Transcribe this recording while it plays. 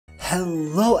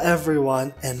Hello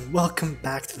everyone, and welcome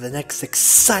back to the next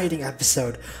exciting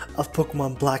episode of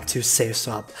Pokemon Black 2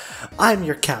 SaveSwap. I'm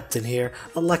your captain here,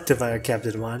 Electivire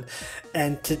Captain 1,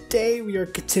 and today we are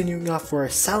continuing off where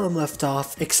Salem left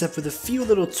off, except with a few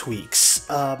little tweaks.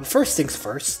 But first things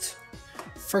first.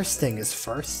 First thing is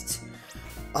first.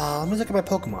 Let me look at my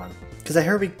Pokemon, because I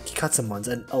heard we caught some ones,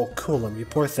 and oh, Coolum, you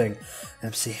poor thing.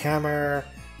 MC Hammer.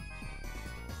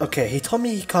 Okay, he told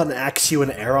me he caught an Axew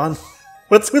and an Aeron.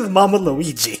 What's with Mama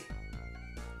Luigi?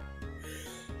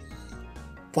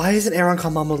 Why isn't Aeron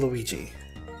called Mama Luigi?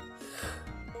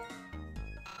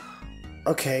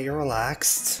 Okay, you're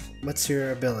relaxed. What's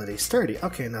your ability? Sturdy.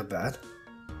 Okay, not bad.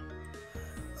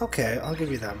 Okay, I'll give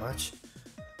you that much.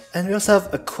 And we also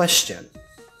have a question.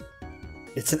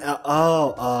 It's an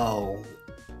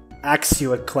Ask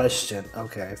you a question.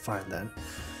 Okay, fine then.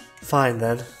 Fine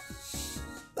then.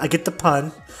 I get the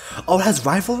pun. Oh, it has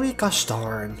rivalry? Gosh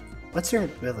darn. What's your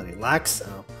ability? Lax?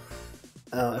 Oh.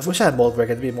 I wish I had Mold Break,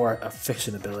 it'd be more a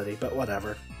fiction ability, but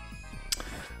whatever.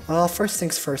 First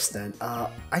things first then. I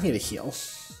need a heal.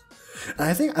 And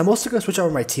I think I'm also going to switch over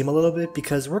my team a little bit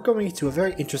because we're going into a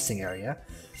very interesting area.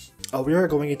 We are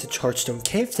going into Chargestone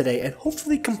Cave today and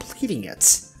hopefully completing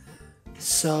it.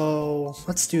 So,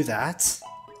 let's do that.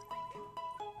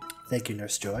 Thank you,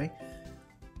 Nurse Joy.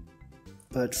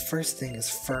 But first thing is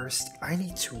first, I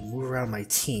need to move around my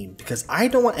team because I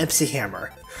don't want MC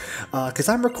Hammer. Because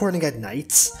I'm recording at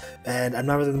night and I'm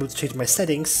not really in the mood to change my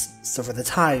settings so for the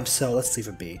time, so let's leave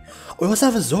it be. We also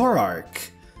have a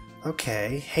Zoroark.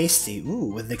 Okay, Hasty.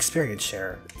 Ooh, with an experience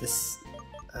share. This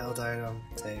held item,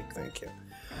 take, thank you.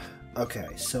 Okay,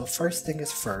 so first thing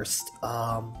is first.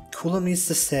 Coolum needs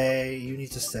to stay, you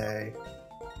need to stay.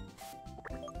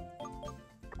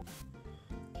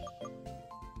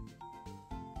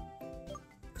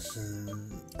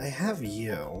 I have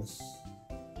you.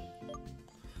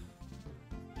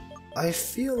 I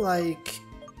feel like,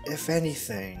 if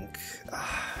anything...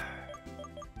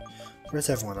 where's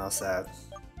everyone else at?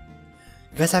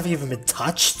 You guys haven't even been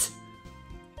touched?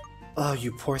 Oh,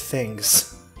 you poor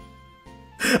things.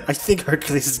 I think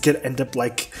Hercules is gonna end up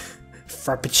like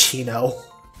Frappuccino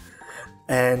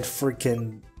and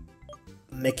freaking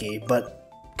Mickey,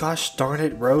 but gosh darn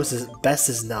it, Rose is best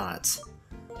is not.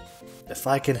 If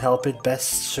I can help it,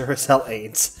 best sure as hell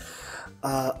ain't.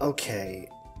 Okay.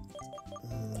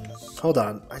 Hold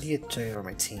on, I need to check over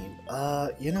my team.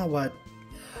 You know what?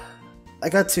 I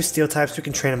got 2 steel types, we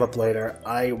can train them up later.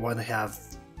 I want to have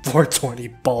 420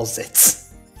 balls it.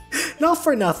 Not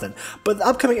for nothing, but the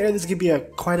upcoming area there's gonna be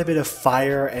quite a bit of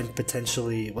fire and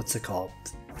potentially, what's it called?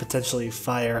 Potentially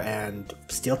fire and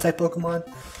steel type Pokemon.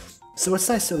 So it's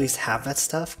nice to at least have that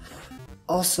stuff.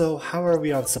 Also, how are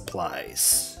we on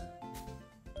supplies?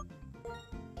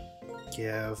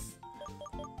 Give.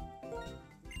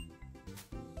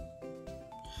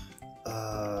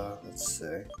 Let's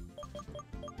see.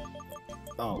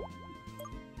 Oh.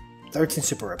 13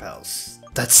 super repels.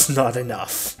 That's not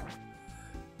enough.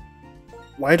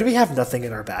 Why do we have nothing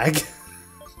in our bag?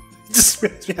 Just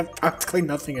realized we have practically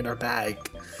nothing in our bag.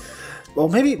 Well,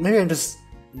 maybe I'm just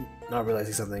not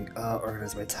realizing something.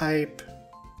 Organize by type.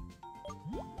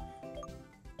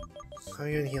 How are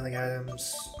you in healing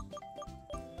items?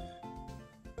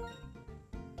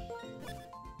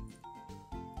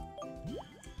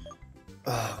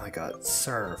 Oh my god,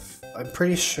 Surf. I'm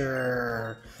pretty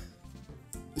sure...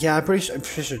 Yeah, I'm pretty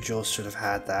sure Jules should have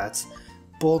had that.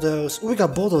 Bulldoze. Oh, we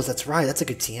got Bulldoze, that's right, that's a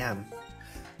good TM.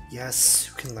 Yes,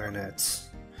 who can learn it?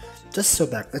 Just so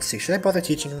back, let's see, should I bother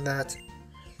teaching him that?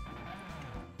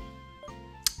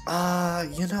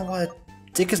 You know what?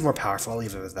 Dig is more powerful, I'll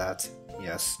leave it with that.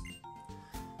 Yes.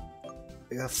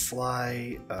 We got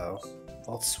Fly, oh,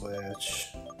 Volt Switch.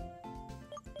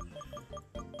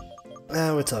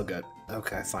 Oh, it's all good.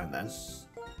 Okay, fine then.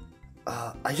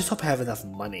 I just hope I have enough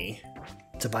money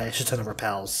to buy a shit ton of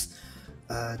repels.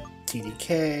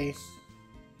 TDK.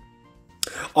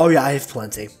 Oh yeah, I have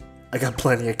plenty. I got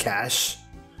plenty of cash.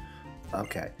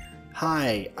 Okay.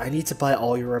 Hi, I need to buy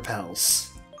all your repels.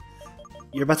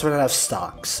 You're about to run out of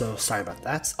stock, so sorry about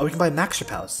that. Oh, we can buy max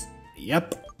repels.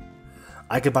 Yep.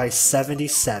 I could buy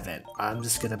 77. I'm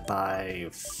just gonna buy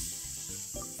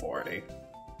 40.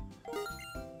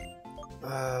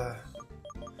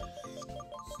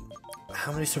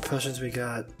 How many super potions we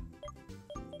got?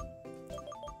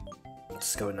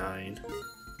 Let's go 9.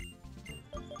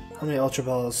 How many Ultra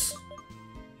Balls?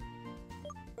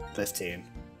 15.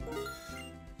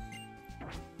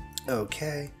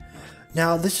 Okay.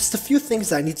 Now, there's just a few things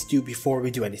that I need to do before we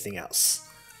do anything else.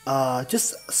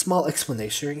 Just small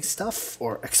explanatory stuff,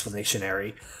 or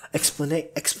explaining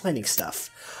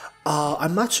stuff.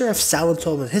 I'm not sure if Salem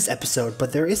told in his episode,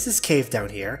 but there is this cave down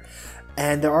here,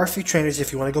 and there are a few trainers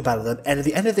if you want to go battle them, and at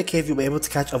the end of the cave you'll be able to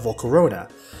catch a Volcarona,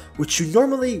 which you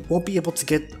normally won't be able to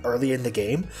get early in the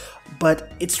game,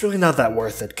 but it's really not that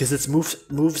worth it, because its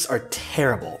moves are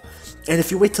terrible. And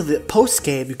if you wait till the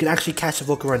post-game, you can actually catch a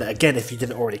Volcarona again if you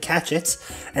didn't already catch it,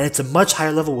 and it's a much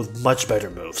higher level with much better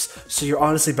moves, so you're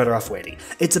honestly better off waiting.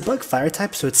 It's a bug fire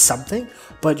type, so it's something,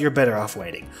 but you're better off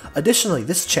waiting. Additionally,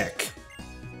 this chick,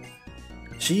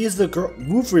 she is the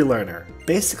move relearner.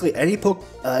 Basically,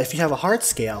 if you have a hard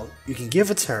scale, you can give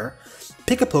it to her,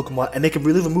 pick a Pokemon, and make him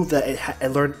relive a move that it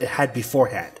had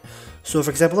beforehand. So,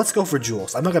 for example, let's go for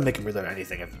Jules. I'm not going to make him relearn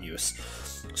anything of use.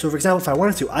 So, for example, if I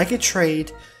wanted to, I could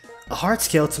trade a hard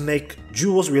scale to make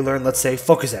Jules relearn, let's say,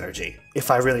 Focus Energy, if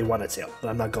I really wanted to, but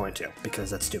I'm not going to, because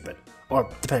that's stupid. Or,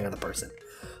 depending on the person.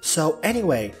 So,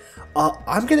 anyway,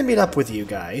 I'm going to meet up with you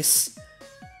guys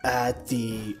at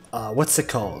the, what's it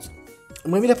called? I'm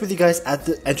going to meet up with you guys at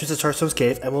the entrance of Chargestone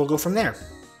Cave, and we'll go from there.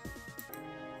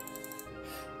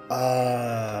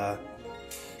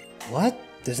 What?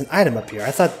 There's an item up here.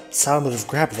 I thought Salem would have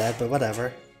grabbed that, but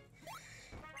whatever.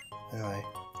 Anyway.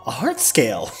 A heart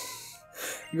scale!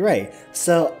 You're right.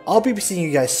 So, I'll be seeing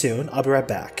you guys soon. I'll be right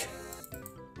back.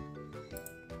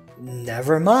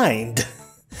 Never mind.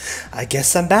 I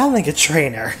guess I'm battling a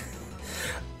trainer.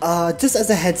 Just as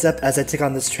a heads up as I take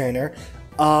on this trainer,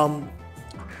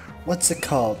 what's it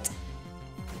called?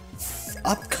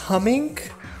 Upcoming?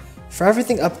 For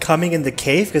everything upcoming in the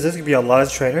cave, because there's going to be a lot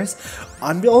of trainers,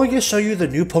 I'm only going to show you the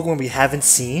new Pokemon we haven't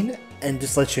seen, and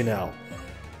just let you know.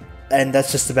 And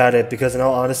that's just about it, because in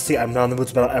all honesty, I'm not in the mood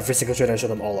to battle every single trainer and show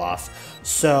them all off.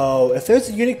 So, if there's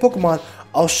a unique Pokemon,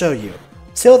 I'll show you.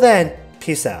 Till then,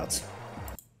 peace out.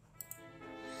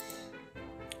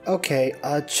 Okay,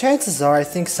 chances are I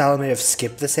think Salem may have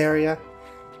skipped this area.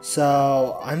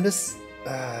 So, I'm just...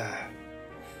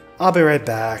 I'll be right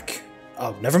back.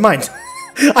 Oh, never mind.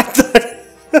 I thought...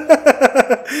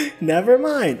 Never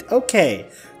mind. Okay,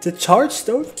 to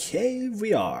Chargestone Cave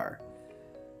we are.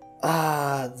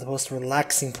 The most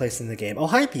relaxing place in the game. Oh,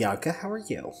 hi Bianca, how are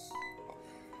you?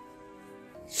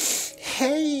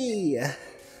 Hey!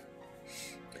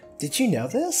 Did you know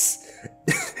this?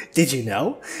 Did you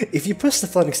know? If you push the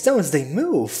floating stones, they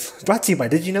move! Brought to you by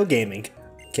Did You Know Gaming.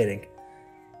 Kidding.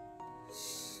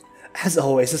 As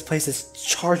always, this place is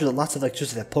charged with lots of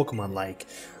electricity that Pokemon like.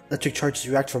 Electric charges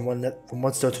react from one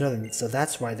stone to another, so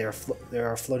that's why there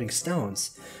are floating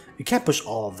stones. You can't push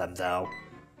all of them, though.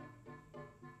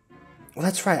 Well,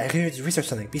 that's right, I can research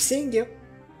something. Be seeing you!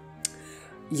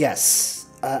 Yes,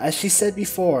 as she said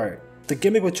before, the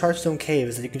gimmick with Chargestone Cave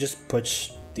is that you can just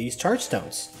push these charge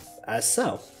stones, as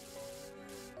so.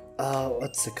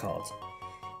 What's it called?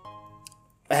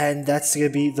 And that's gonna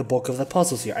be the bulk of the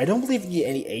puzzles here. I don't believe you need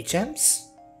any HMs,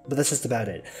 but that's just about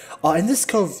it. In this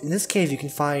cave, you can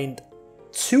find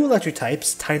 2 electric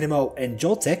types, Tynamo and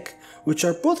Joltik, which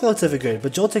are both relatively good,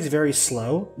 but Joltik's very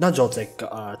slow. Not Joltik,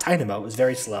 Tynamo is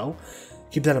very slow.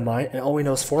 Keep that in mind, and only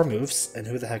knows 4 moves, and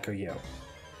who the heck are you?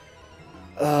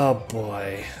 Oh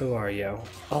boy, who are you?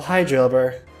 Oh, hi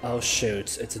Drillbur. Oh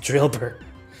shoot, it's a Drillbur.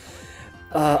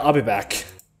 I'll be back.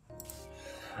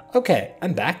 Okay,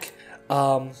 I'm back.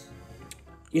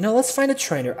 You know, let's find a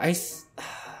trainer.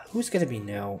 Who's gonna be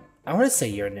new? I want to say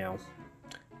you're new.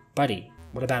 Buddy,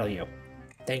 what about you?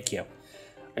 Thank you.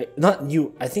 Not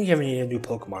you, I think you have a new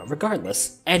Pokemon.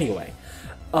 Regardless, anyway.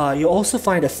 You'll also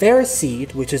find a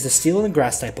Ferroseed, which is a Steel and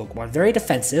Grass type Pokemon. Very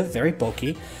defensive, very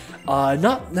bulky.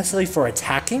 Not necessarily for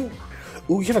attacking.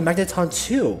 Ooh, you have a Magneton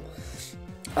too.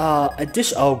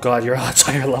 Oh god, you're a much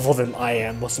higher level than I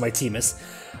am. Most of my team is.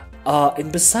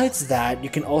 And besides that, you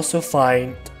can also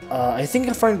find, I think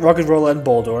you can find Rugged Rolla and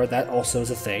Boldor. That also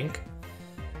is a thing.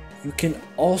 You can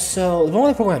also, the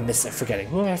only Pokemon I'm forgetting.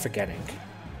 Who am I forgetting?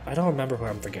 I don't remember who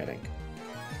I'm forgetting.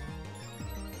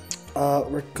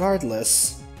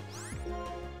 Regardless.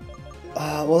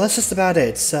 Well, that's just about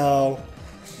it. So,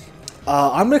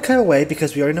 I'm gonna cut away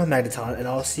because we already know Magneton, and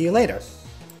I'll see you later.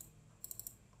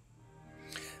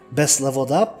 Best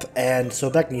leveled up, and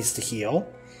Sobek needs to heal.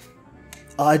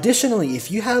 Additionally, if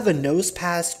you have a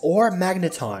Nosepass or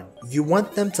Magneton, you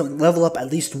want them to level up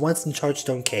at least once in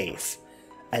Chargestone Cave.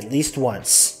 At least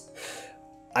once.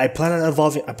 I plan on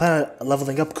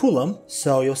leveling up Coolum,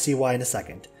 so you'll see why in a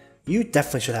second. You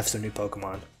definitely should have some new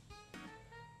Pokemon.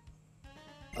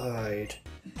 Alright.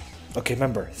 Okay,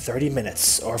 remember, 30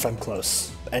 minutes, or if I'm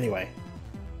close. Anyway.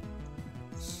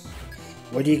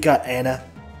 What do you got, Anna?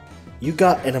 You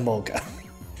got an Emolga.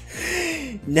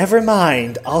 Never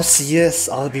mind, I'll see you,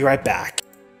 I'll be right back.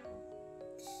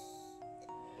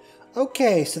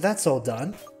 Okay, so that's all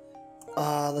done.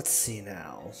 Let's see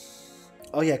now.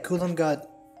 Oh yeah, Kulam got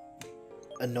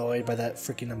annoyed by that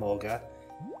freaking Emolga.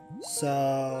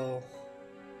 So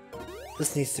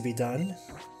this needs to be done.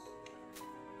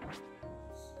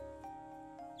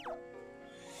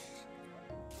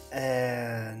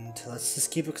 And let's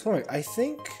just keep exploring. I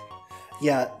think,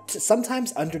 yeah,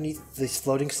 sometimes underneath these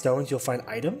floating stones you'll find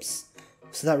items.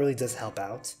 So that really does help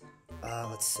out.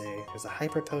 Let's see. There's a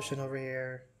hyper potion over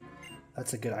here.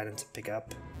 That's a good item to pick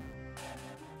up.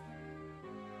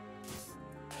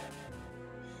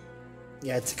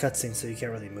 Yeah, it's a cutscene, so you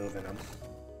can't really move in them.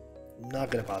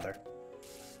 Not gonna bother.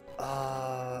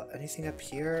 Anything up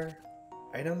here?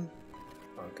 Item?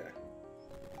 Okay.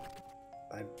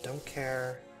 I don't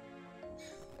care.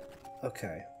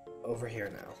 Okay, over here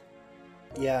now.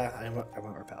 Yeah, I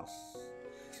won't repel.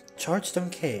 Chargestone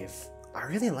Cave. I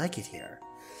really like it here.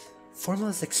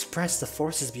 Formulas express the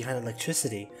forces behind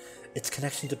electricity, its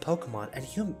connection to Pokemon, and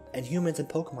humans and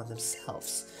Pokemon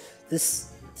themselves.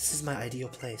 This is my ideal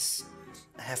place.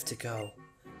 I have to go.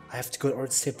 I have to go in order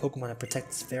to save Pokemon and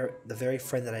protect the very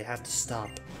friend that I have to stop.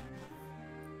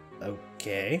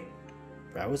 Okay.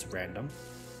 That was random.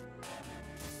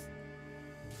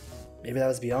 Maybe that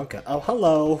was Bianca. Oh,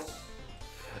 hello!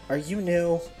 Are you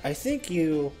new? I think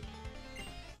you...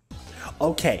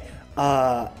 Okay,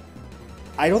 I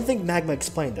don't think Magma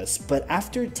explained this, but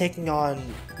after taking on,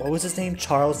 what was his name?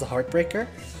 Charles the Heartbreaker?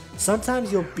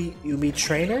 Sometimes you meet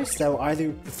trainers that will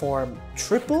either perform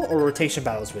triple or rotation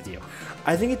battles with you.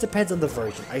 I think it depends on the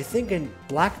version. I think in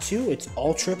Black 2 it's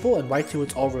all triple and White 2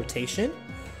 it's all rotation.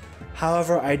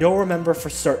 However, I don't remember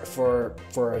for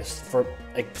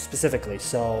like specifically,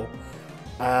 so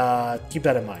keep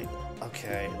that in mind.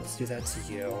 Okay, let's do that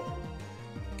to you.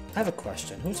 I have a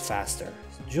question. Who's faster,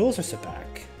 Jules or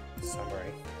Sabak?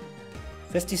 Summary.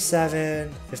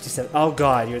 57, 57. Oh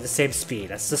god, you're the same speed.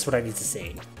 That's just what I need to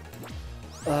see.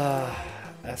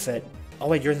 F it. Oh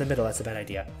wait, you're in the middle. That's a bad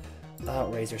idea.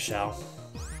 Razor Shell.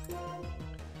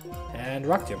 And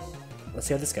Rock Tomb. Let's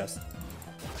see how this goes.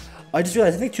 I just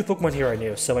realized I think 2 Pokemon here are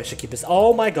new, so I should keep this.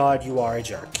 Oh my god, you are a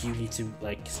jerk. You need to,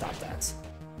 like, stop that.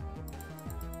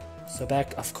 So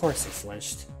back, of course it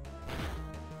flinched.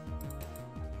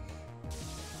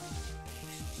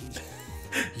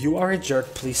 You are a jerk,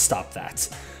 please stop that.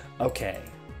 Okay.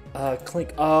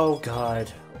 Clink. Oh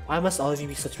god. Why must all of you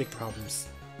be such big problems?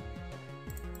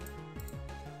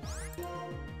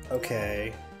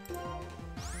 Okay.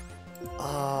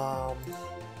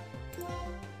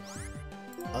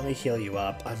 Let me heal you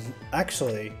up. I'm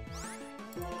actually...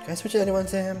 Can I switch anyone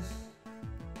to him?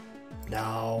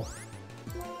 No.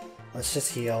 Let's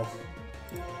just heal.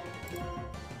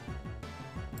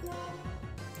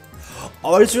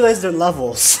 Oh, I just realized their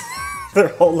levels.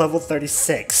 They're all level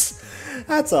 36.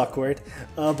 That's awkward.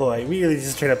 Oh boy, we really need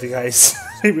to train up the guys.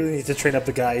 We really need to train up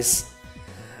the guys.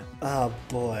 Oh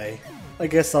boy. I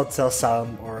guess I'll tell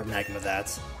Salam or Magma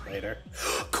that later.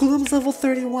 Kulam's level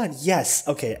 31! Yes!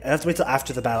 Okay, I have to wait till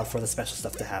after the battle for the special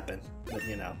stuff to happen. But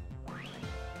you know.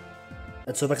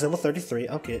 And so Max level 33.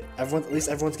 Okay, at least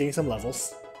everyone's getting some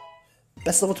levels.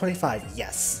 Best level 25.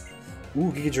 Yes.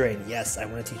 Ooh, Giga Drain. Yes, I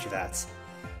want to teach you that.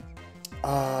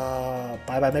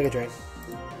 Bye-bye Mega Drain.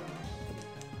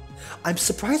 I'm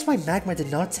surprised why Magma did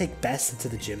not take Best into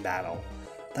the gym battle.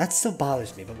 That still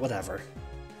bothers me, but whatever.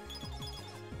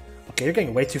 Okay, you're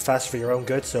getting way too fast for your own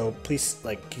good, so please,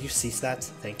 like, can you cease that?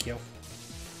 Thank you.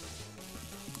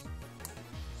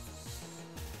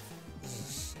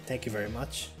 Thank you very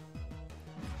much.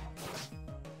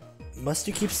 Must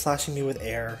you keep slashing me with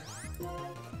air?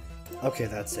 Okay,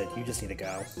 that's it. You just need to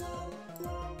go.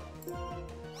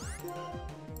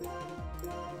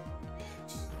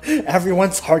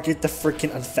 Everyone target the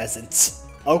freaking Unpheasant.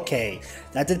 Okay,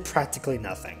 that did practically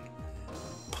nothing.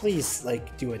 Please,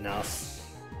 like, do enough.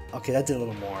 Okay, that did a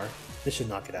little more. This should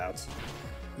knock it out.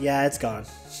 Yeah, it's gone.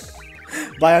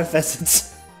 Bye,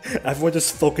 Unpheasant. Everyone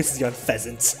just focuses on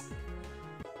Pheasant.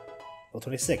 Level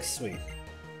 26, sweet.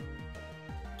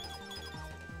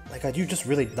 My god, you just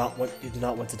really do not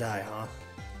want to die, huh?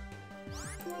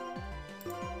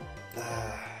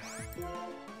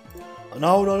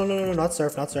 No, no, no, no, no, not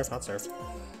Surf, not Surf, not Surf.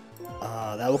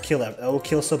 That will kill them. That will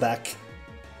kill Sobek.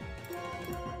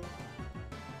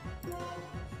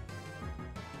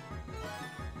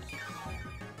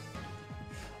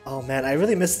 Oh man, I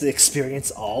really miss the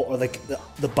experience all, or like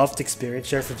the buffed experience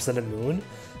share from Sun and Moon.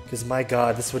 Because my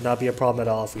god, this would not be a problem at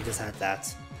all if we just had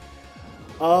that.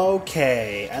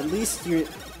 Okay, at least you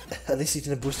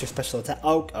can boost your special attack.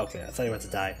 Oh, okay, I thought you were about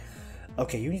to die.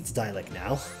 Okay, you need to die like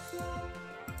now.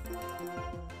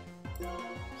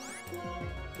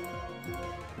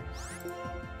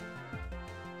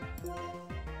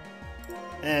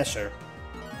 Sure.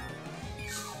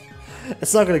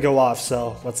 It's not gonna go off,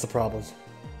 so what's the problem?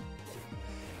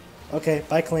 Okay,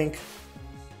 bye, Clink.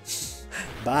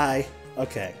 Bye.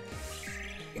 Okay.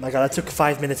 My god, that took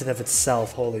 5 minutes in of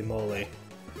itself, holy moly.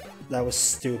 That was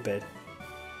stupid.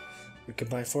 We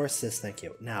combine forces, thank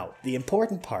you. Now, the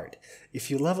important part. If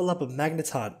you level up a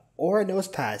Magneton or a Nose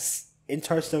Pass in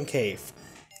Chargestone Cave,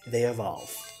 they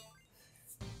evolve.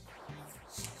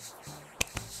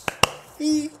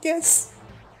 Yes!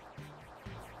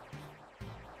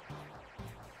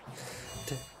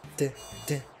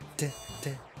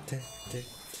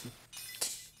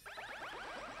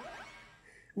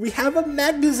 We have a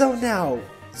Magnezone now!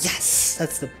 Yes!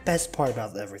 That's the best part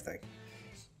about everything.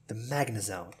 The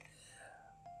Magnezone.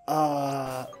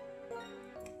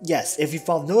 Yes, if you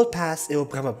follow Nose Pass, it will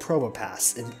become a Promo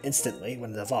Pass instantly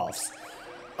when it evolves.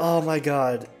 Oh my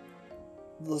god.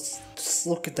 Let's just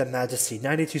look at the Majesty.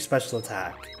 92 special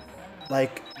attack.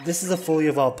 Like, this is a fully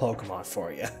evolved Pokemon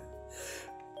for you.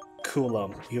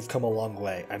 Coolum, you've come a long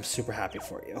way. I'm super happy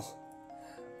for you.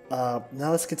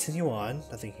 Now let's continue on.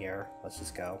 Nothing here. Let's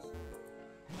just go.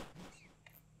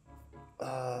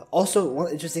 Also,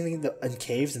 one interesting thing in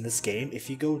caves in this game, if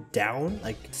you go down,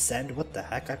 like, descend, what the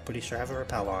heck? I'm pretty sure I have a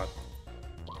repel on.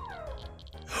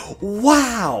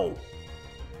 Wow!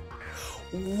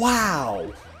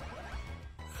 Wow!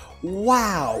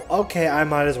 Wow! Okay, I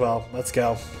might as well. Let's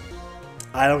go.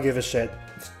 I don't give a shit.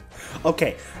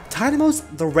 Okay, Dynamo's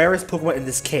the rarest Pokemon in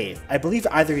this cave. I believe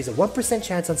either he's a 1%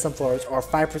 chance on some floors or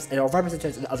 5%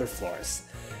 chance on other floors.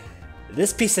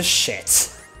 This piece of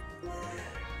shit.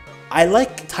 I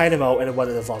like Dynamo and what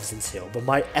it evolves into, but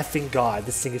my effing god,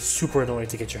 this thing is super annoying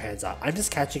to get your hands on. I'm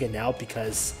just catching it now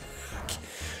because...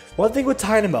 One thing with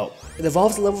Dynamo, it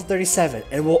evolves at level 37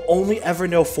 and will only ever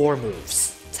know 4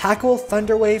 moves. Tackle,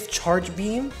 Thunder Wave, Charge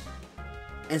Beam,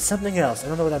 and something else. I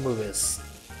don't know what that move is.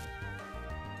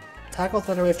 Tackle,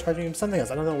 Thunder Wave, Charge Beam, something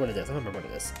else. I don't know what it is. I don't remember what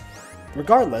it is.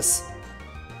 Regardless,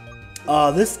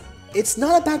 it's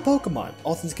not a bad Pokemon,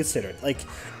 all things considered. Like,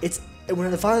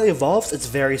 when it finally evolves,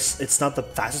 it's not the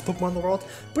fastest Pokemon in the world,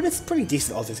 but it's pretty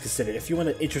decent, all things considered, if you want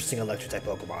an interesting Electric-type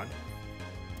Pokemon.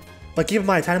 But keep in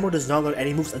mind, Dynamo does not learn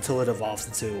any moves until it evolves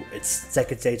into its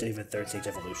second stage or even third stage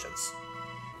evolutions.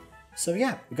 So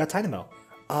yeah, we got Dynamo.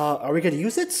 Are we gonna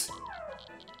use it?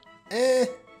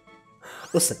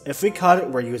 Listen, if we caught it,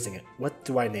 we're using it. What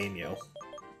do I name you?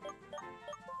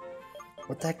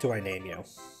 What the heck do I name you?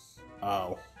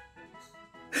 Oh.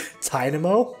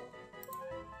 Dynamo?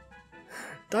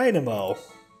 Dynamo.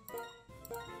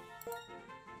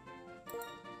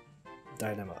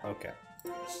 Dynamo, okay.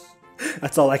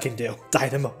 That's all I can do.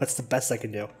 Dynamo, that's the best I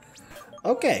can do.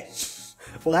 Okay.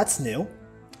 Well, that's new.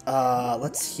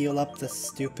 Let's heal up the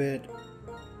stupid...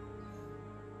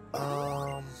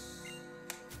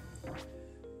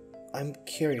 I'm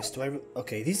curious, do I...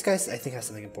 Okay, these guys I think have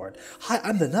something important. Hi,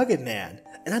 I'm the Nugget Man,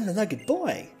 and I'm the Nugget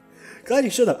Boy. Glad you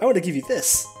showed up. I want to give you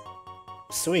this.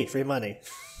 Sweet, free money.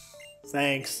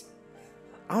 Thanks.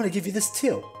 I want to give you this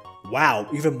too. Wow,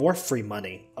 even more free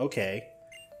money. Okay.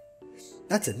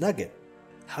 That's a nugget.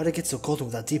 How'd it get so golden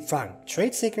without deep frying?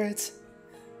 Trade secrets?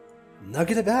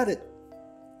 Nugget about it.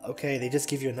 Okay, they just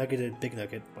give you a nugget and a big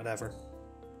nugget. Whatever.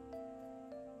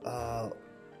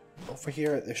 Over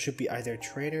here, there should be either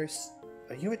trainers.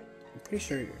 Are you? I'm pretty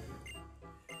sure.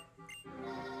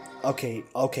 Okay.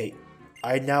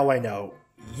 Now I know.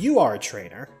 You are a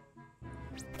trainer.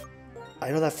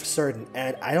 I know that for certain,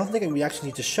 and I don't think we actually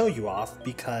need to show you off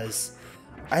because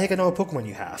I think I know what Pokemon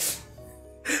you have.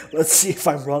 Let's see if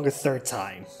I'm wrong a third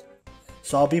time.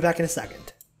 So I'll be back in a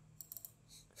second.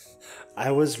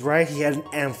 I was right, he had an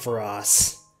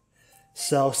Ampharos.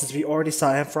 So since we already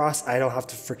saw Ampharos, I don't have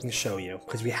to freaking show you,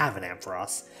 because we have an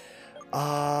Ampharos.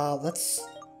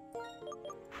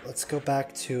 Let's go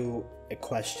back to a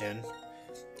question.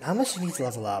 How much do you need to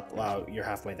level up? Wow, you're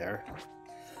halfway there.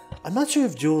 I'm not sure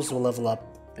if Jules will level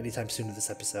up anytime soon in this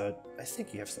episode. I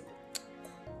think you have some.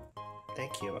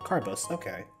 Thank you. A Carbos,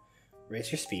 okay.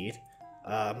 Raise your speed.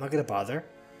 I'm not gonna bother.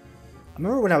 I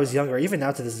remember when I was younger, even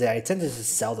now to this day, I tend to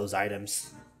just sell those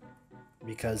items.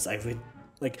 Because I would,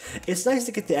 like, it's nice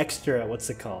to get the extra, what's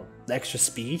it called? The extra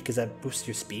speed, because that boosts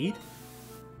your speed.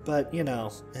 But, you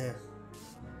know,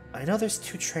 I know there's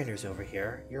 2 trainers over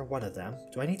here. You're one of them.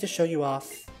 Do I need to show you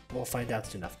off? We'll find out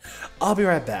soon enough. I'll be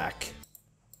right back.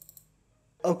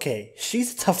 Okay,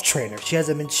 she's a tough trainer. She has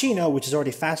a Minccino, which is already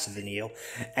faster than you,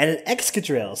 and an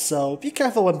Excadrill, so be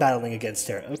careful when battling against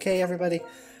her, okay, everybody?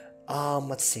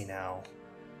 Let's see now.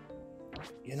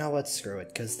 You know what, screw it,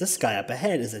 because this guy up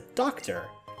ahead is a doctor.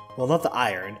 Well, not the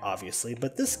Iron, obviously,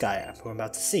 but this guy who I'm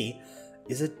about to see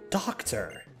is a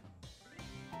doctor.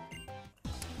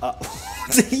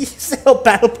 You still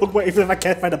battle Pokemon even if I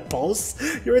can't find a pulse?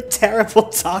 You're a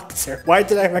terrible doctor. Why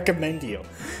did I recommend you?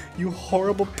 You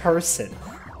horrible person.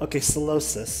 Okay,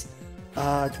 Solosis.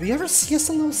 Do we ever see a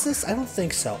Solosis? I don't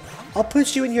think so. I'll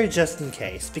put you in here just in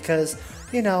case, because,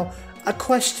 you know, a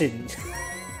question.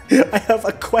 I have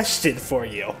a question for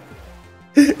you.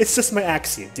 It's just my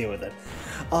axiom. Deal with it.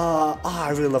 I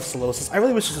really love Solosis. I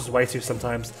really wish this was White 2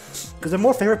 sometimes, because my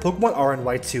more favorite Pokemon are in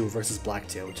White 2 versus Black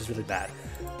 2, which is really bad.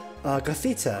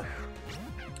 Gothita.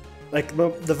 Like,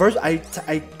 the version,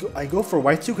 I go for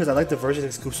White 2 because I like the version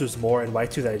exclusives more in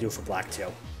White 2 than I do for Black 2.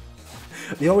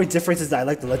 The only difference is that I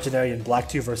like the Legendary in Black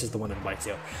 2 versus the one in White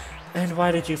 2. And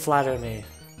why did you flatter me?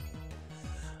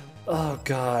 Oh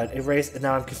god, erase, and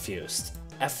now I'm confused.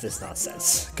 F this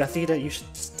nonsense. Gothita, you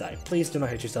should just die. Please do not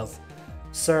hurt yourself.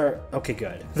 Sir, okay,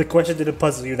 good. The question didn't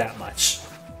puzzle you that much.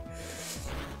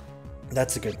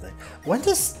 That's a good thing. When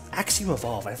does Axiom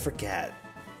evolve? I forget.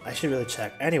 I should really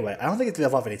check. Anyway, I don't think it's gonna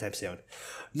evolve anytime soon.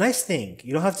 Nice thing,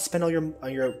 you don't have to spend all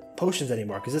your potions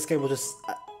anymore, because this guy will just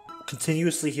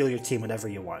continuously heal your team whenever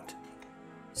you want.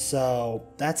 So,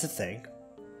 that's a thing.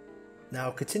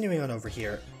 Now, continuing on over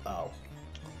here. Oh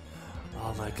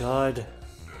my god.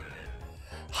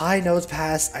 Hi, Nose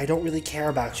Pass, I don't really care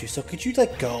about you, so could you,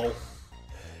 like, go?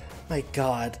 My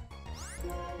god.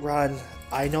 Run.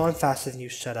 I know I'm faster than you,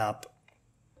 shut up.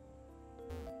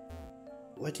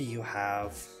 What do you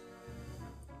have?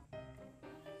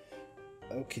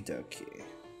 Okie dokie.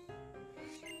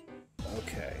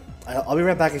 Okay. I'll be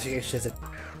right back if you get shit.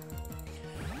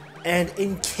 And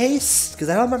in case, because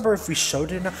I don't remember if we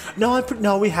showed it or not.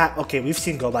 No, we have. Okay, we've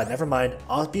seen Golbat. Never mind.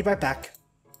 I'll be right back.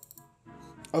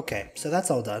 Okay, so that's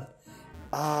all done.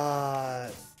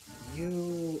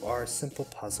 You are a simple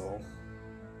puzzle.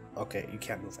 Okay, you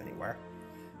can't move anywhere.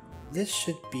 This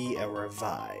should be a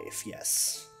revive.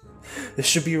 Yes. This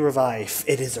should be a revive.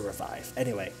 It is a revive.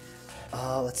 Anyway,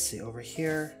 let's see over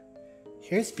here.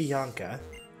 Here's Bianca.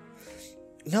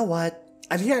 You know what?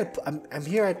 I'm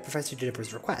here at Professor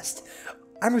Juniper's request.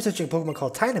 I'm researching a Pokemon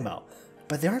called Tynamo,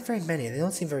 but there aren't very many. They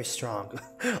don't seem very strong.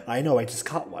 I know. I just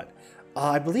caught one.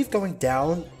 I believe going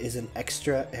down is an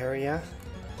extra area.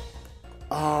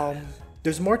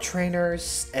 There's more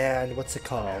trainers and what's it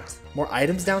called? More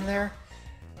items down there.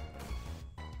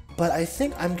 But I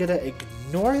think I'm gonna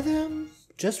ignore them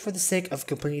just for the sake of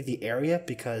completing the area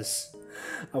because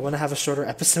I want to have a shorter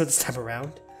episode this time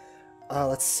around.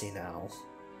 Let's see now.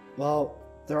 Well,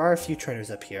 there are a few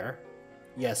trainers up here.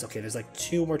 Yes, okay, there's like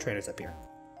 2 more trainers up here.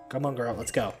 Come on, girl,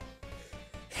 let's go.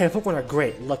 Hey, Pokemon are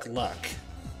great. Look.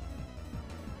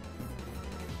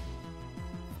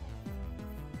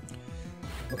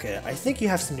 Okay, I think you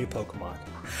have some new Pokemon.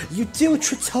 You do,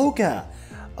 Tritoga!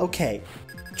 Okay,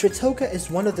 Tritoga is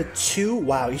one of the 2...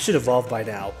 Wow, you should evolve by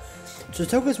now.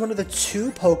 Tritoga is one of the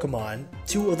 2 Pokemon,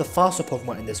 2 of the fossil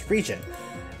Pokemon in this region.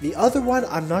 The other one,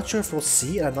 I'm not sure if we'll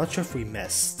see, and I'm not sure if we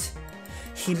missed.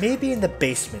 He may be in the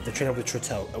basement, the trainer with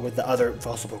Tritoga, with the other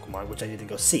fossil Pokemon, which I didn't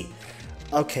go see.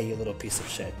 Okay, you little piece of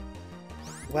shit.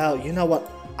 Well, you know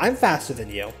what? I'm faster than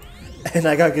you, and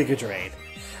I got Giga Drain.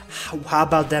 How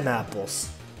about them apples?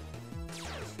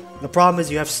 The problem is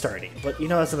you have Sturdy, but you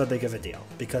know that's not a big of a deal,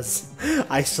 because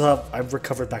I've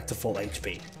recovered back to full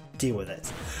HP. Deal with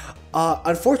it.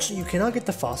 Unfortunately, you cannot get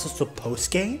the fossils till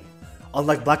post-game.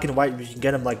 Unlike Black and White, you can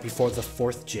get them like before the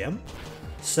 4th gym.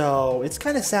 So, it's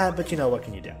kind of sad, but you know, what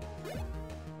can you do?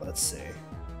 Let's see.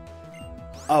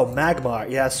 Oh,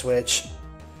 Magmar. Yeah, switch.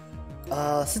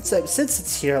 Since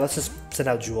it's here, let's just send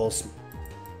out Jewels.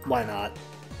 Why not?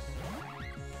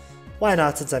 Why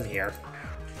not, since I'm here?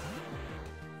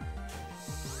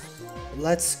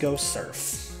 Let's go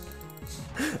surf.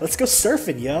 Let's go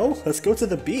surfing, yo! Let's go to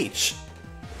the beach!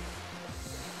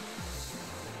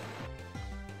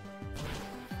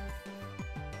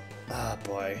 Ah,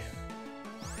 boy.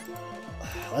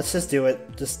 Let's just do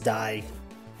it. Just die.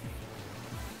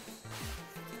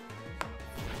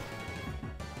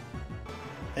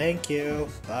 Thank you.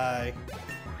 Bye.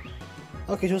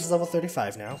 Okay, Jules is level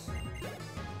 35 now.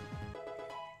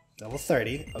 Level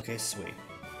 30. Okay, sweet.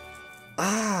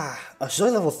 Ah! She's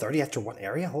only level 30 after one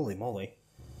area? Holy moly.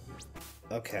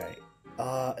 Okay.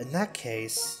 In that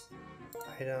case...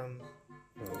 Item...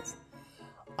 Move.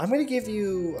 I'm gonna give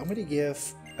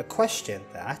a question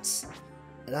that...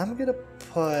 And I'm gonna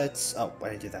put... Oh, what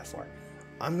did I do that for?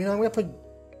 I'm gonna put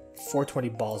 420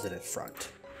 balls in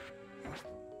front.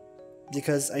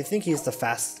 Because I think he's the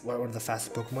one of the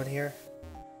fastest Pokemon here.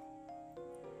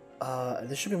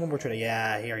 There should be one more trainer.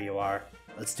 Yeah, here you are.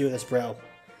 Let's do this, bro.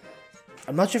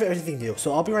 I'm not sure if everything new,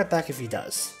 so I'll be right back if he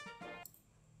does.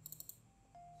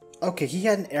 Okay, he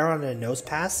had an arrow and a nose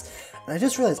pass, and I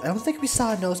just realized I don't think we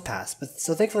saw a nose pass, but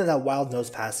so thankfully that wild nose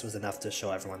pass was enough to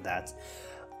show everyone that.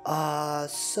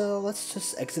 So let's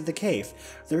just exit the cave.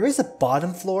 There is a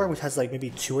bottom floor which has like maybe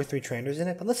 2 or 3 trainers in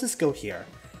it, but let's just go here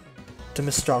to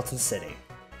Mistralton City.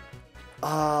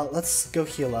 Let's go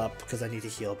heal up because I need to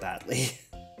heal badly.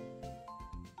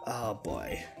 Oh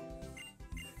boy.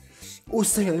 Oh,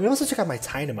 so let me also check out my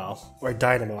Dynamo, or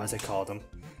Dynamo as I called him.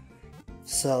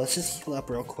 So let's just heal up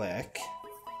real quick.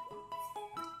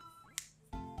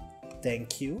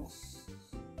 Thank you.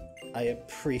 I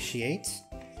appreciate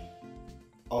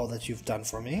all that you've done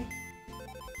for me.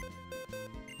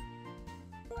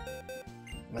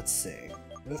 Let's see.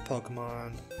 Move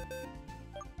Pokemon.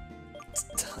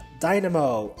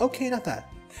 Dynamo. Okay, not bad.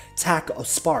 Tackle.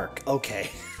 Spark. Okay.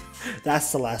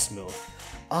 That's the last move.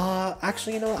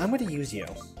 Actually, you know what? I'm gonna use you.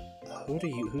 Who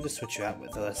to switch you out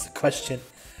with? Oh, that's the question.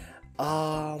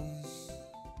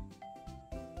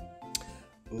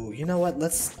 Ooh, you know what?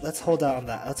 Let's hold out on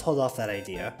that. Let's hold off that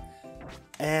idea.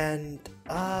 And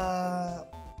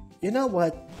you know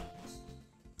what?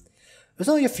 There's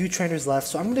only a few trainers left,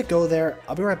 so I'm gonna go there.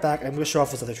 I'll be right back. I'm gonna show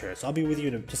off those other trainers. So I'll be with you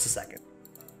in just a second.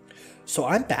 So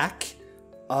I'm back,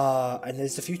 and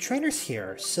there's a few trainers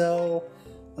here. So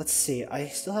let's see. I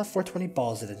still have 420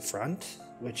 balls in front,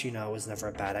 which you know is never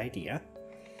a bad idea.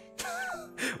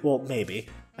 Well, maybe.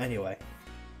 Anyway,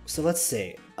 so let's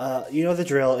see. You know the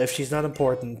drill. If she's not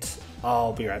important,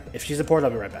 I'll be right. If she's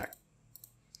important, I'll be right back.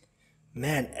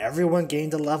 Man, everyone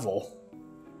gained a level.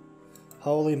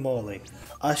 Holy moly.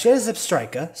 She has a Zip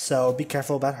Striker, so be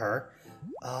careful about her.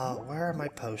 Where are my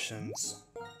potions?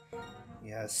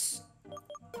 Yes.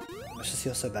 Let's just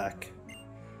heal so back.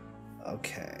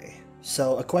 Okay.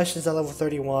 So, a question is at level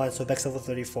 31, so Beck's level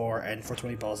 34, and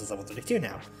 420 balls is level 32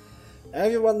 now.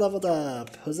 Everyone leveled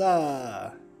up!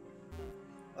 Huzzah!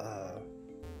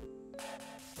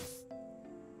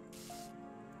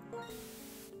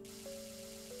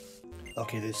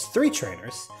 Okay, there's 3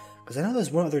 trainers. Because I know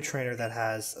there's one other trainer that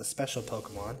has a special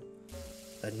Pokemon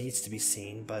that needs to be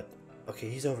seen, but okay,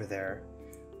 he's over there.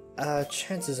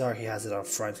 Chances are he has it up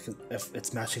front if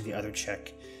it's matching the other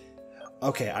chick.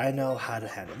 Okay, I know how to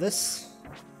handle this.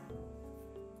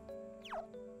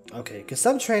 Okay, because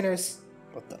some trainers...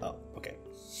 What the... Oh, okay.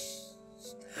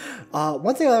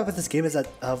 One thing I like about this game is that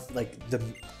of like the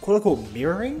quote-unquote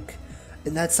mirroring,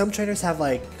 in that some trainers have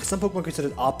like... Some Pokemon are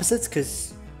considered opposites,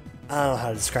 because... I don't know how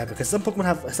to describe it, because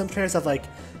some trainers have like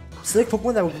select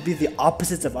Pokemon that would be the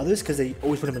opposites of others because they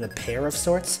always put them in a pair of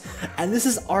sorts. And this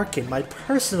is Arkin, my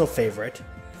personal favorite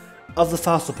of the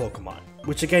fossil Pokemon,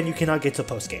 which again you cannot get till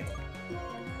post game.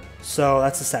 So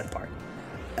that's the sad part.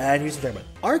 And here's the thing.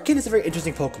 Arkin is a very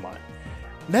interesting Pokemon.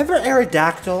 Remember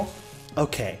Aerodactyl?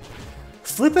 Okay.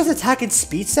 Flip his attack and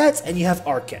speed sets and you have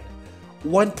Arkin.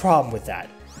 One problem with that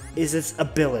is its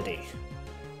ability.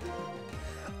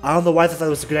 I don't know why I thought that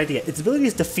was a good idea. Its ability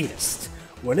is Defeatist.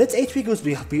 When its HP goes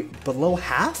below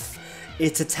half,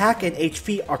 its attack and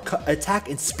attack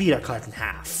and speed are cut in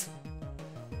half.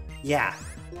 Yeah.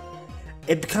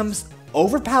 It becomes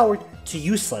overpowered to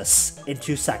useless in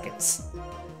 2 seconds.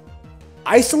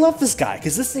 I still love this guy,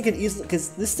 because this thing can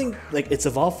easily, like, its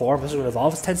evolved form, especially when it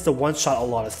evolves, tends to one-shot a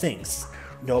lot of things.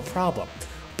 No problem.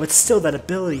 But still, that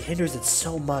ability hinders it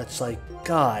so much, like,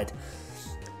 God.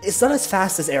 It's not as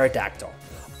fast as Aerodactyl,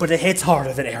 but it hits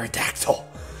harder than Aerodactyl.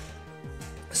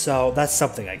 So, that's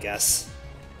something, I guess.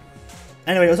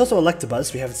 Anyway, there's also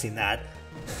Electabuzz, we haven't seen that.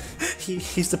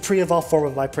 He's the pre-evolved form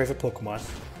of my favorite Pokemon.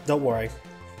 Don't worry.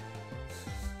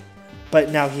 But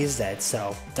now he's dead,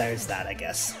 so there's that, I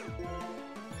guess.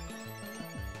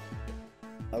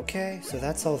 Okay, so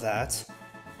that's all that.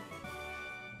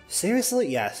 Seriously?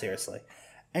 Yeah, seriously.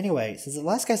 Anyway, since the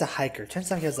last guy's a hiker,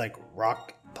 turns out he has like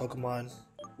rock Pokemon,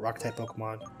 rock-type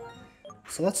Pokemon.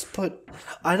 So let's put...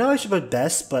 I know I should put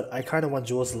Best, but I kind of want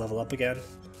Jules to level up again.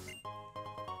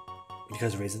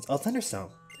 Because of reasons. Oh,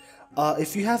 Thunderstone.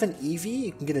 If you have an Eevee,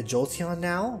 you can get a Jolteon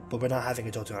now, but we're not having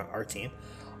a Jolteon on our team.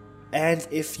 And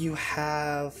if you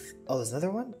have... Oh, there's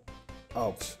another one?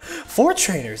 Oh, 4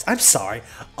 trainers! I'm sorry.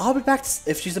 I'll be back.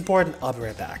 If she's important, I'll be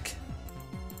right back.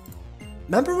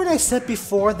 Remember when I said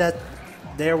before that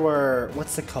there were...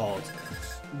 What's it called?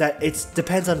 That it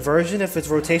depends on version if it's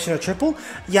rotation or triple?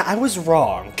 Yeah, I was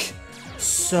wrong.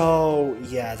 So,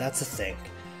 yeah, that's a thing.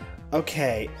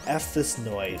 Okay, F this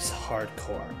noise.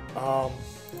 Hardcore.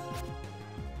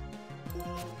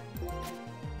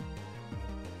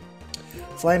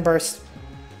 Flame Burst.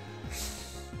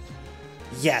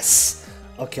 Yes!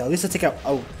 Okay, at least I take out...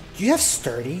 Oh, do you have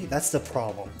Sturdy? That's the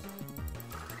problem.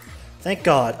 Thank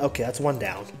God. Okay, that's 1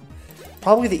 down.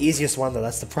 Probably the easiest one, though.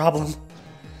 That's the problem.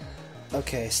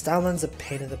 Okay, Stoutland's a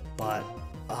pain in the butt.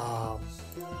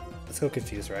 Let's go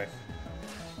Confuse Ray.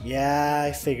 Yeah,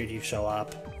 I figured you'd show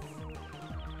up.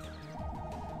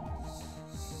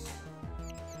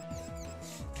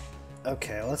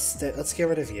 Okay, let's get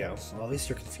rid of you. Well, at least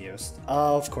you're confused.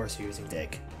 Oh, of course you're using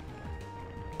Dig.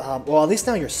 Well, at least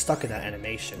now you're stuck in that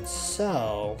animation,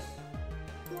 so...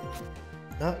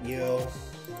 Not you.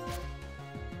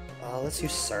 Let's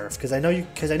use Surf, because I know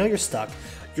you're stuck.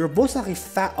 You're most likely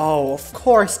Oh, of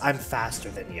course I'm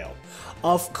faster than you.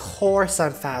 Of course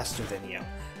I'm faster than you.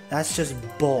 That's just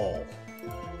bull. You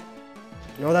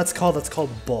know what that's called? That's called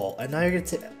bull. And now you're gonna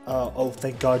take... oh,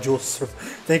 thank God Jules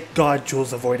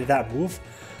avoided that move.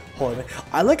 Hold on.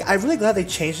 I'm really glad they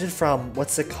changed it from...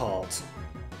 What's it called?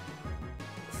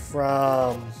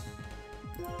 From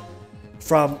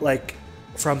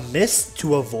miss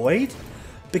to avoid?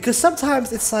 Because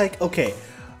sometimes it's like, okay...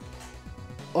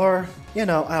 Or, you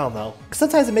know, I don't know.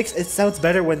 Sometimes it sounds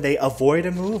better when they avoid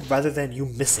a move rather than you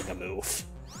missing a move.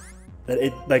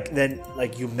 Than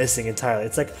you missing entirely.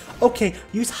 It's like, okay,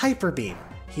 use Hyper Beam.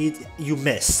 You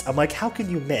miss. I'm like, how can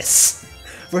you miss?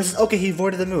 Versus, okay, he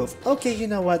avoided the move. Okay, you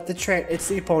know what? It's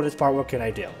the opponent's part. What can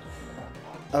I do?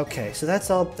 Okay, so that's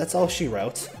all she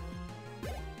wrote.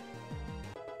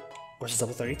 Versus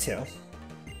level 32.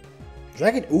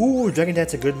 Dragon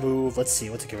Dance a good move. Let's see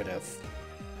what to get rid of.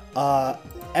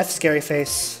 F Scary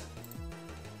Face.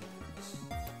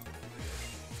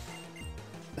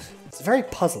 It's very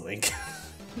puzzling.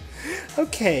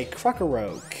 Okay,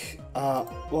 Crocorogue.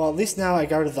 Well, at least now I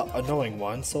got rid of the annoying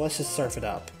one, so let's just surf it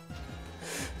up.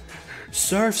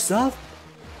 Surf's up?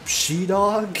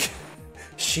 She-Dog?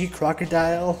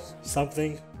 She-Crocodile?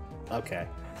 Something? Okay.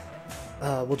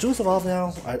 Will Jules evolve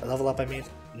now? Level up, I mean?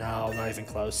 No, not even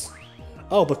close.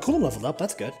 Oh, but Cool leveled up,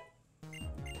 that's good.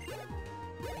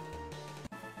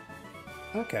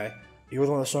 Okay. You were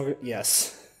the one that's stronger?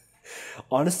 Yes.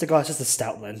 Honest to God, it's just a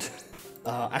Stoutland.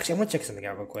 Actually, I'm gonna check something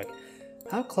out real quick.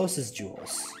 How close is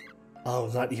Jules? Oh,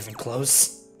 not even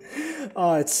close.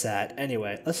 Oh, it's sad.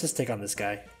 Anyway, let's just take on this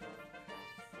guy.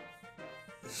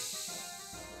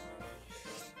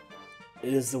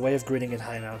 It is the way of gritting in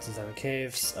high mountains and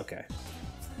caves. Okay.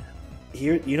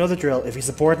 Here, you know the drill. If he's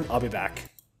important, I'll be back.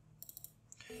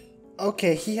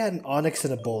 Okay, he had an Onyx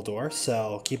and a Boldore,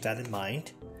 so keep that in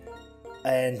mind.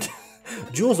 And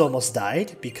Jules almost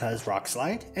died because Rock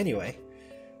Slide. Anyway.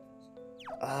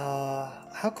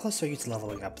 How close are you to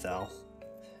leveling up, though?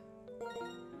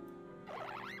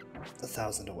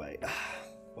 1,000 away.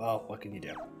 Well, what can you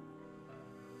do?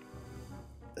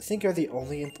 I think you're the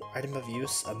only item of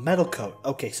use. A Metal Coat.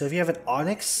 Okay, so if you have an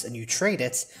Onyx and you trade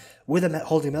it, with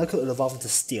holding a Metal Coat, it'll evolve into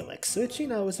Steelix, which, you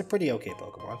know, is a pretty okay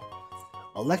Pokemon.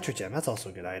 Electro Gem, that's also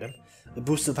a good item. The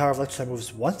boost of the power of Electro Gem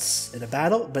moves once in a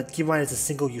battle, but keep in mind it's a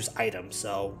single-use item,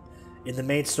 so in the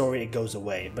main story it goes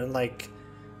away. But in, like,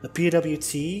 the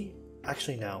PWT...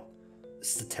 Actually, no.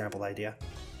 This is a terrible idea.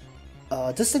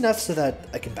 Just enough so that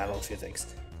I can battle a few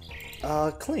things.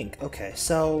 Clink. Okay,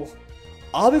 so...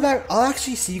 I'll be back. I'll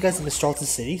actually see you guys in Mistralton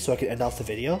City so I can end off the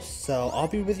video, so I'll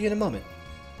be with you in a moment.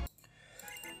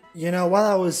 You know, while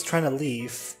I was trying to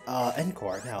leave,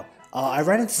 Encore, now, I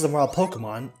ran into some wild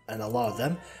Pokemon, and a lot of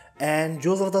them, and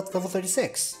Jules leveled up to level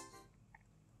 36.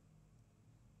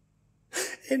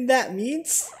 And that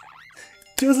means...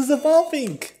 Jules is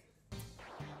evolving!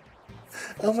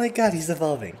 Oh my god, he's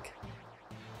evolving.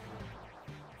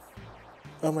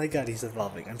 Oh my god, he's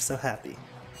evolving. I'm so happy.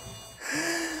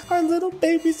 Our little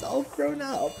baby's all grown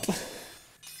up.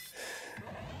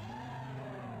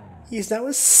 He's now a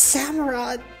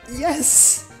Samurott!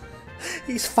 Yes!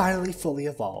 He's finally fully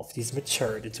evolved. He's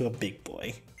matured into a big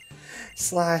boy.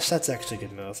 Slash, that's actually a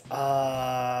good move. Bye,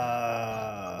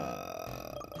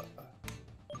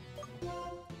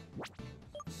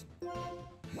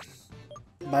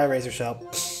 Razor Shell.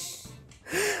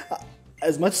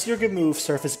 As much as you're a good move,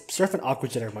 Surf and Aqua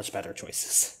Jet are much better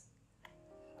choices.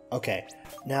 Okay,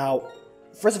 now,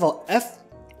 first of all, F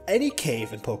any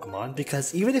cave in Pokemon,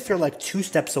 because even if you're like 2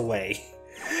 steps away,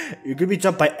 you're gonna be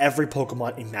jumped by every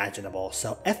Pokemon imaginable.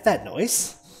 So F that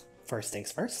noise. First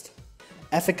things first.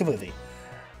 F it completely.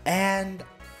 And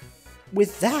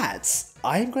with that,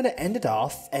 I'm gonna end it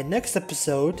off, and next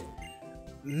episode,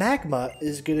 Magma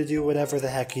is gonna do whatever the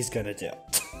heck he's gonna do.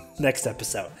 Next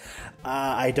episode.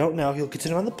 I don't know, he'll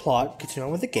continue on the plot, continue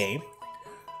on with the game.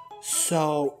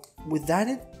 So, with that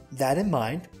in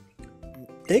mind,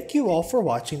 thank you all for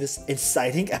watching this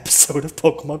exciting episode of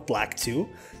Pokemon Black 2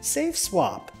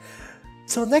 SaveSwap.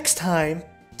 Till next time,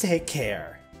 take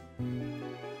care.